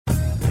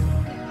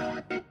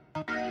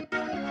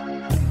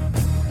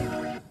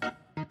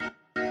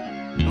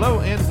Hello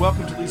and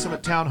welcome to Lee's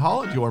Summit Town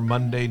Hall and your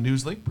Monday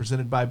News Link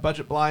presented by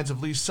Budget Blinds of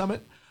Lee's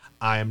Summit.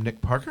 I am Nick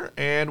Parker,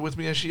 and with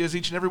me as she is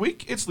each and every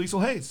week, it's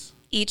Liesl Hayes.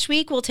 Each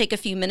week, we'll take a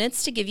few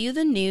minutes to give you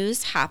the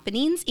news,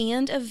 happenings,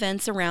 and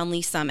events around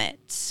Lee's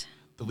Summit.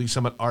 The Lee's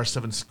Summit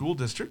R7 School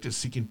District is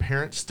seeking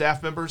parents,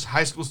 staff members,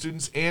 high school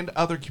students, and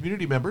other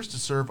community members to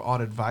serve on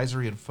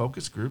advisory and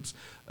focus groups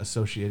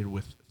associated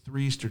with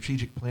 3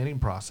 strategic planning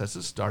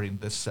processes starting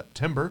this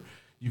September.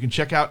 You can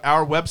check out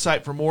our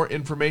website for more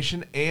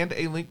information and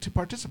a link to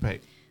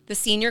participate. The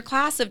senior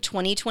class of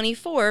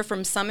 2024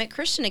 from Summit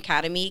Christian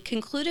Academy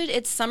concluded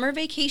its summer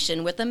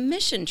vacation with a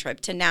mission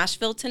trip to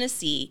Nashville,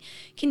 Tennessee,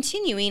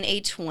 continuing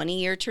a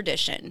 20-year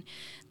tradition.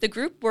 The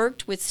group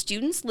worked with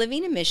students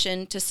living a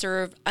mission to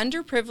serve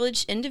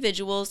underprivileged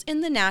individuals in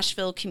the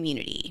Nashville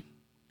community.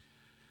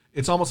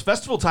 It's almost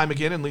festival time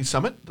again in Lee's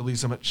Summit. The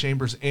Lee's Summit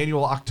Chamber's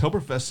annual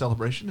Oktoberfest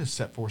celebration is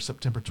set for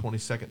September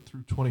 22nd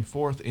through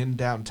 24th in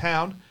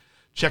downtown.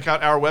 Check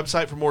out our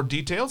website for more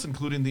details,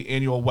 including the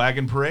annual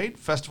wagon parade,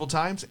 festival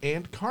times,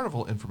 and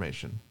carnival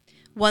information.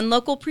 One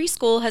local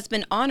preschool has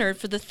been honored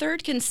for the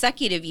 3rd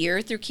consecutive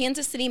year through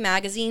Kansas City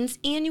Magazine's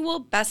annual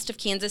Best of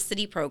Kansas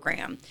City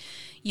program.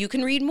 You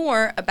can read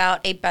more about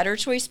A Better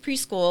Choice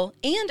Preschool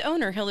and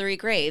owner Hillary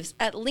Graves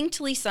at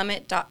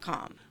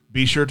linktolleesummit.com.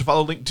 Be sure to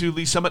follow Link to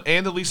Lee's Summit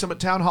and the Lee's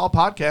Summit Town Hall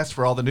podcast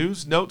for all the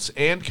news, notes,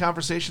 and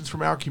conversations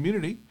from our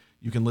community.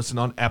 You can listen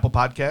on Apple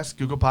Podcasts,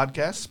 Google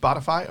Podcasts,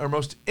 Spotify, or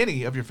most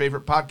any of your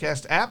favorite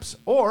podcast apps,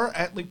 or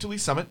at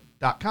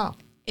linktolleesummit.com.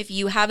 If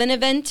you have an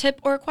event tip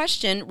or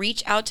question,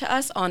 reach out to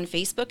us on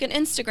Facebook and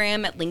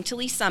Instagram at Link to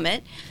Lee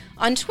Summit,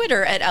 on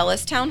Twitter at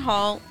Ellis Town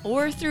Hall,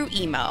 or through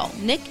email,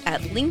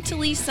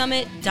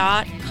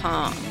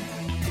 nick@linktolleesummit.com.